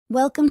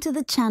Welcome to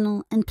the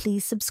channel and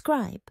please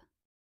subscribe.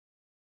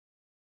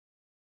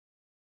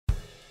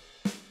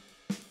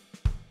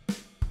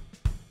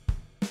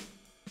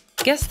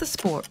 Guess the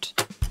sport.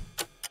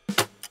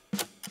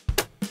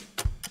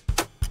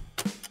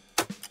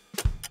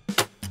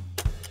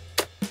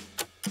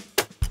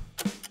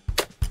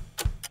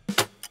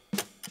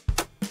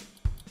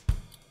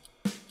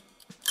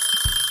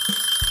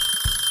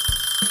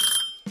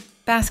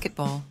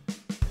 Basketball.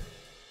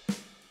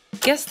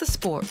 Guess the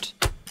sport.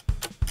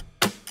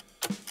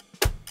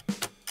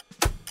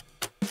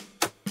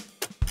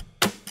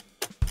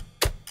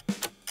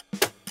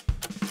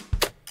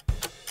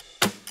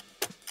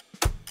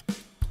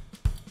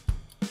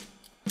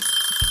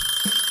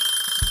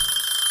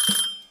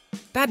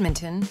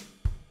 Badminton.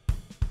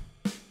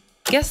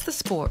 Guess the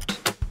sport.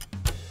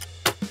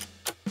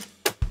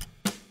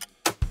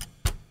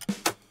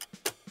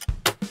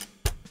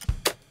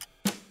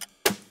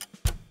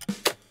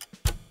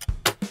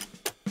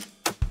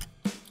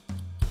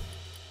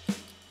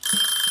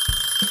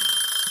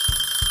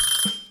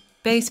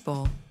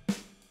 Baseball.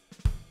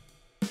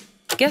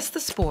 Guess the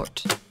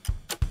sport.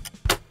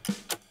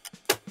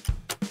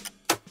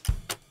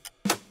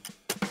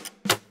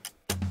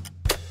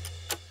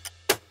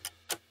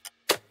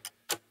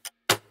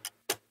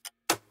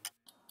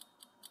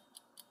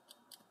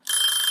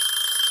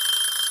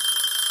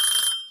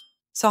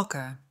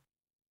 Soccer.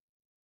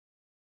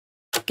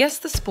 Guess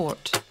the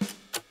sport.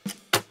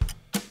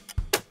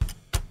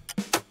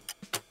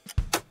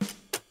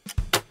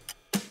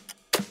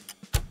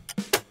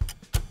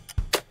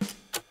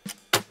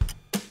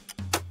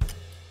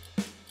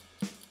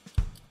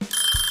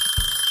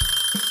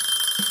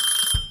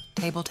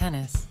 Table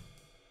tennis.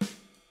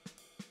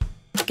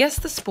 Guess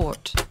the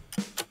sport.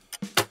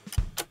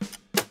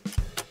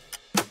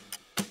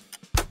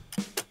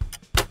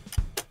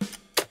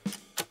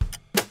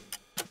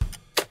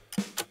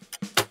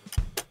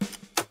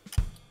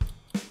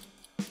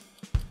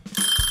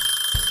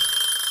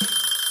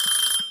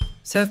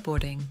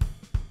 Surfboarding.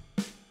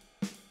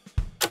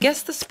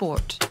 Guess the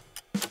sport.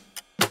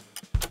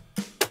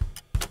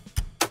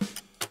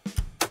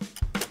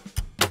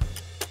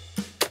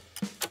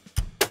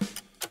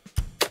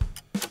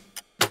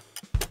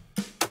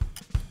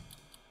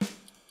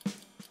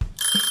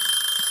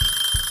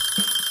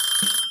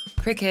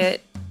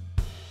 Cricket.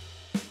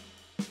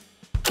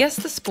 Guess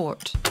the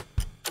sport.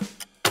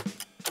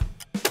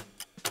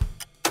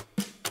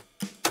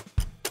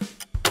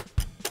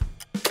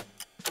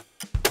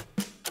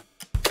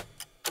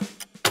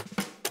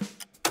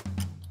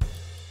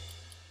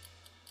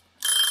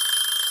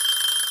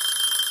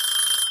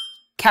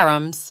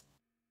 Caroms.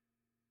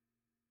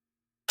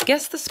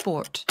 Guess the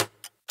sport.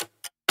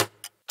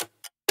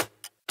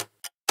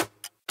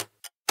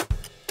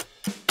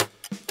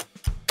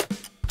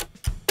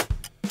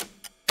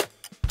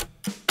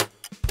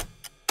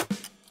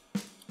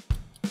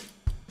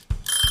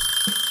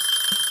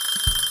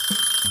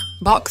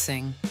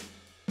 Boxing.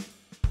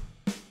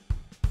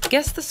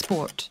 Guess the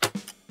sport.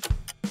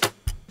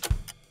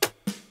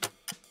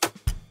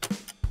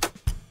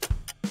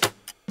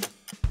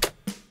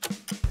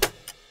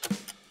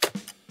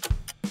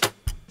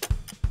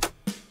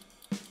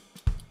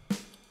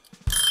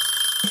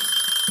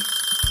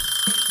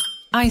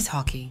 Ice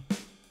hockey.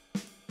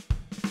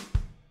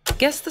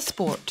 Guess the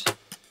sport.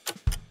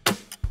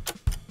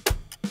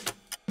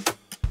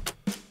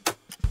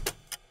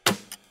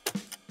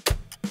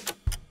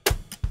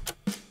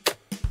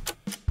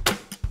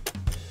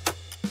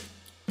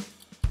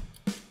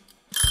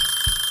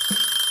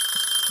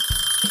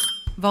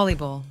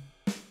 Volleyball.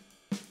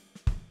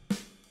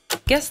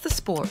 Guess the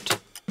sport.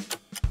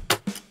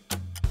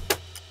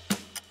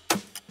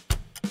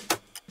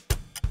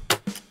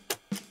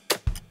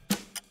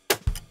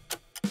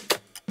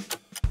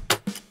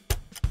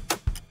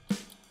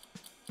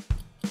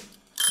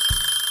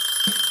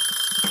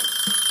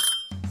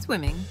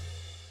 Swimming.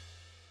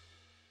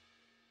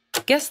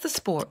 Guess the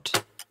sport.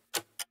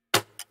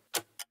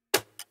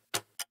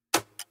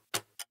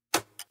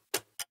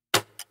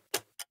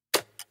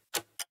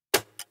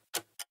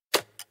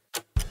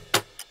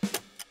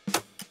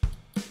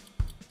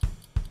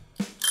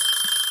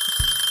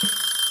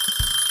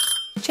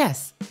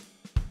 Chess.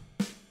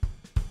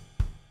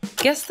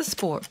 Guess the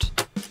sport.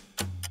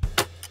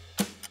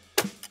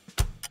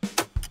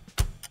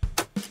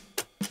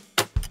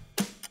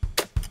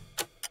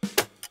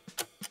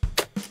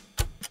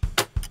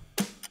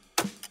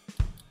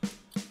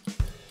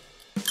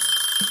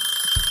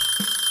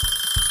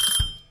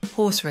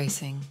 Horse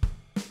racing.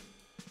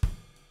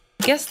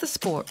 Guess the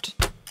sport.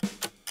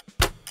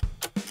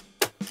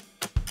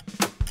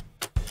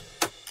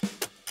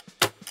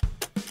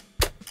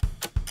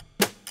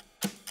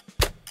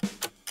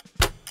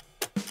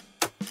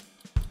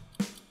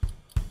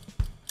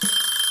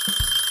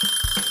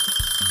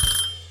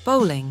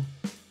 Bowling.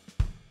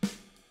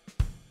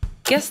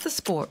 Guess the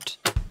sport.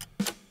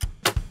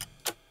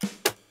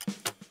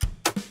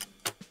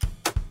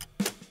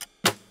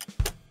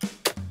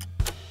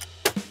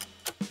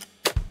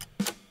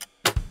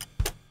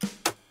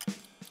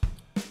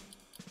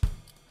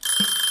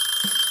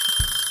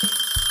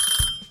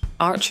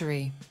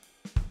 Archery.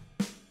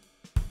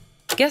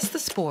 Guess the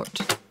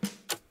sport.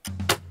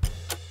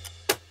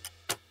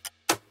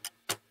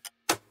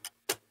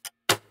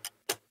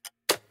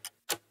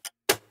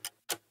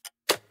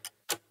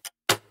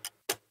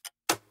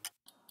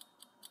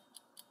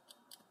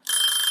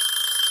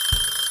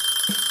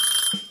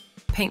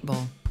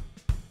 Paintball.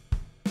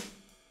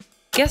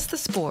 Guess the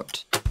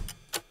sport.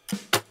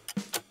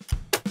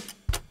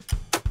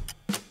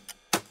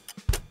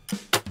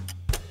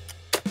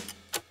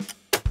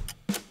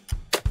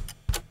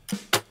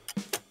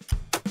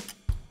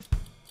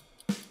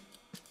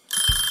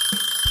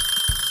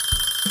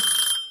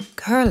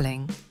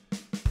 Curling.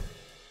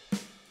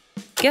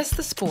 Guess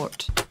the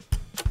sport.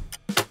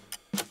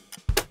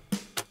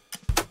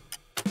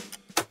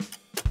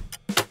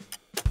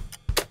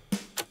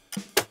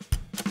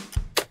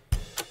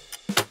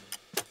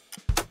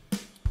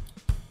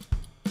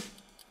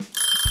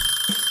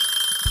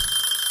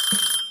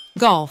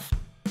 Golf.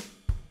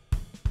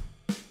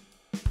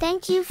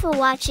 Thank you for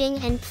watching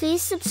and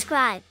please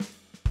subscribe.